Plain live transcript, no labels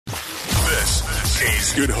This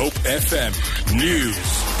is Good Hope FM News.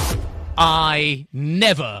 I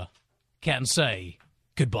never can say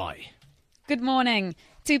goodbye. Good morning.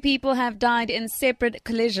 2 people have died in separate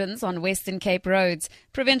collisions on Western Cape roads.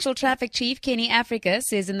 Provincial Traffic Chief Kenny Africa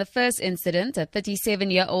says in the first incident, a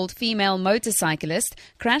 37-year-old female motorcyclist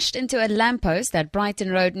crashed into a lamppost at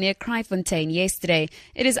Brighton Road near Kraaifontein yesterday.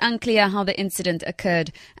 It is unclear how the incident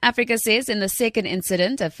occurred. Africa says in the second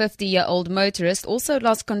incident, a 50-year-old motorist also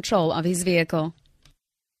lost control of his vehicle.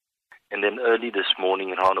 And then early this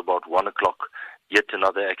morning, around about 1 o'clock, yet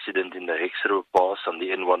another accident in the Hexerow Pass on the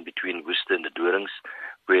N1 between Worcester and the Dorings,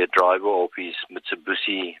 where a driver of his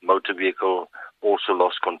Mitsubishi motor vehicle also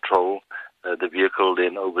lost control. The vehicle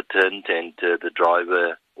then overturned and the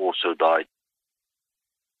driver also died.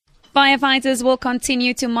 Firefighters will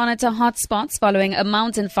continue to monitor hotspots following a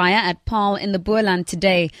mountain fire at Paarl in the Boerland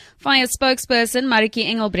today. Fire spokesperson Mariki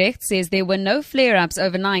Engelbrecht says there were no flare-ups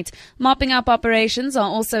overnight. Mopping up operations are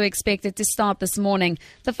also expected to start this morning.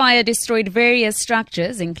 The fire destroyed various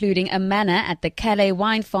structures, including a manor at the Calais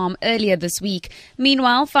wine farm earlier this week.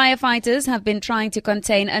 Meanwhile, firefighters have been trying to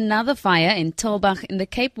contain another fire in Tulbagh in the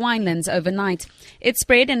Cape Winelands overnight. It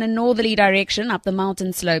spread in a northerly direction up the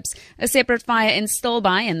mountain slopes. A separate fire in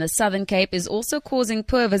Stilbaai in the Southern Cape is also causing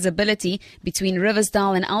poor visibility between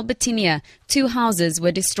Riversdale and Albertinia. 2 houses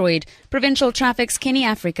were destroyed. Provincial Traffic's Kenny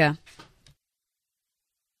Africa.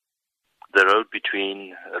 The road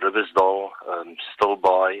between Riversdale,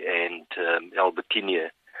 Stilbaai and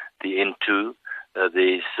Albertinia, the N2,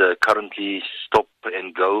 there's currently stop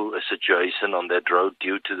and go situation on that road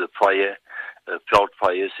due to the fire, veld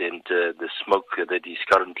fires and the smoke that is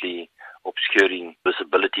currently obscuring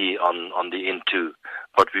visibility on the N2.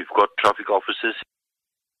 But we've got traffic officers.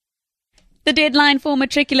 The deadline for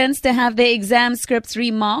matriculants to have their exam scripts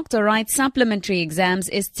remarked or write supplementary exams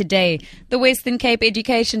is today. The Western Cape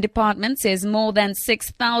Education Department says more than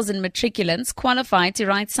 6,000 matriculants qualified to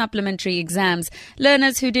write supplementary exams.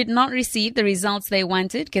 Learners who did not receive the results they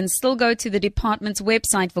wanted can still go to the department's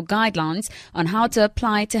website for guidelines on how to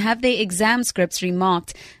apply to have their exam scripts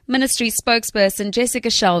remarked. Ministry spokesperson Jessica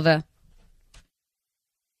Shelver.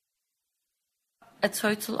 A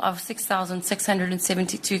total of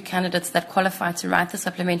 6,672 candidates that qualify to write the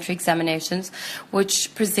supplementary examinations,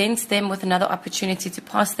 which presents them with another opportunity to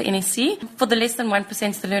pass the NSC. For the less than 1%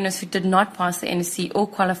 of the learners who did not pass the NSC or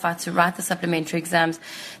qualify to write the supplementary exams,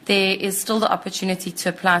 there is still the opportunity to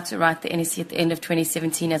apply to write the NSC at the end of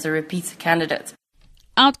 2017 as a repeat candidate.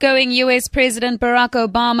 Outgoing U.S. President Barack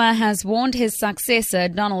Obama has warned his successor,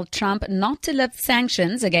 Donald Trump, not to lift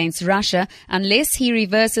sanctions against Russia unless he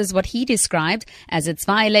reverses what he described as its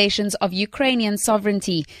violations of Ukrainian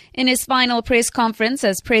sovereignty. In his final press conference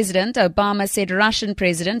as president, Obama said Russian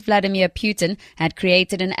President Vladimir Putin had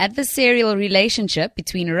created an adversarial relationship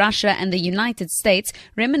between Russia and the United States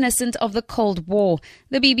reminiscent of the Cold War.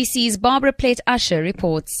 The BBC's Barbara Plett-Usher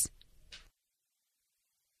reports.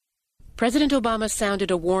 President Obama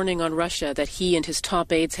sounded a warning on Russia that he and his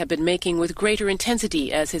top aides have been making with greater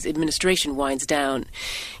intensity as his administration winds down.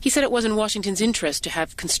 He said it was in Washington's interest to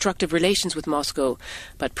have constructive relations with Moscow,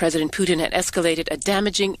 but President Putin had escalated a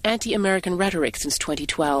damaging anti-American rhetoric since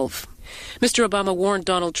 2012. Mr. Obama warned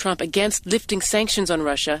Donald Trump against lifting sanctions on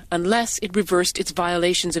Russia unless it reversed its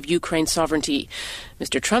violations of Ukraine's sovereignty.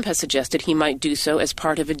 Mr. Trump has suggested he might do so as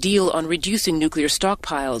part of a deal on reducing nuclear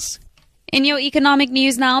stockpiles. In your economic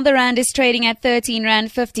news now, the rand is trading at 13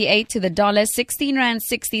 rand 58 to the dollar, 16 rand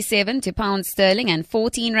 67 to pound sterling, and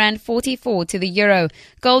 14 rand 44 to the euro.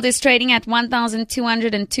 Gold is trading at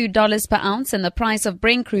 $1,202 per ounce, and the price of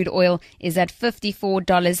Brent crude oil is at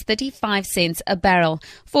 $54.35 a barrel.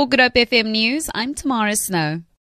 For Good Hope FM News, I'm Tamara Snow.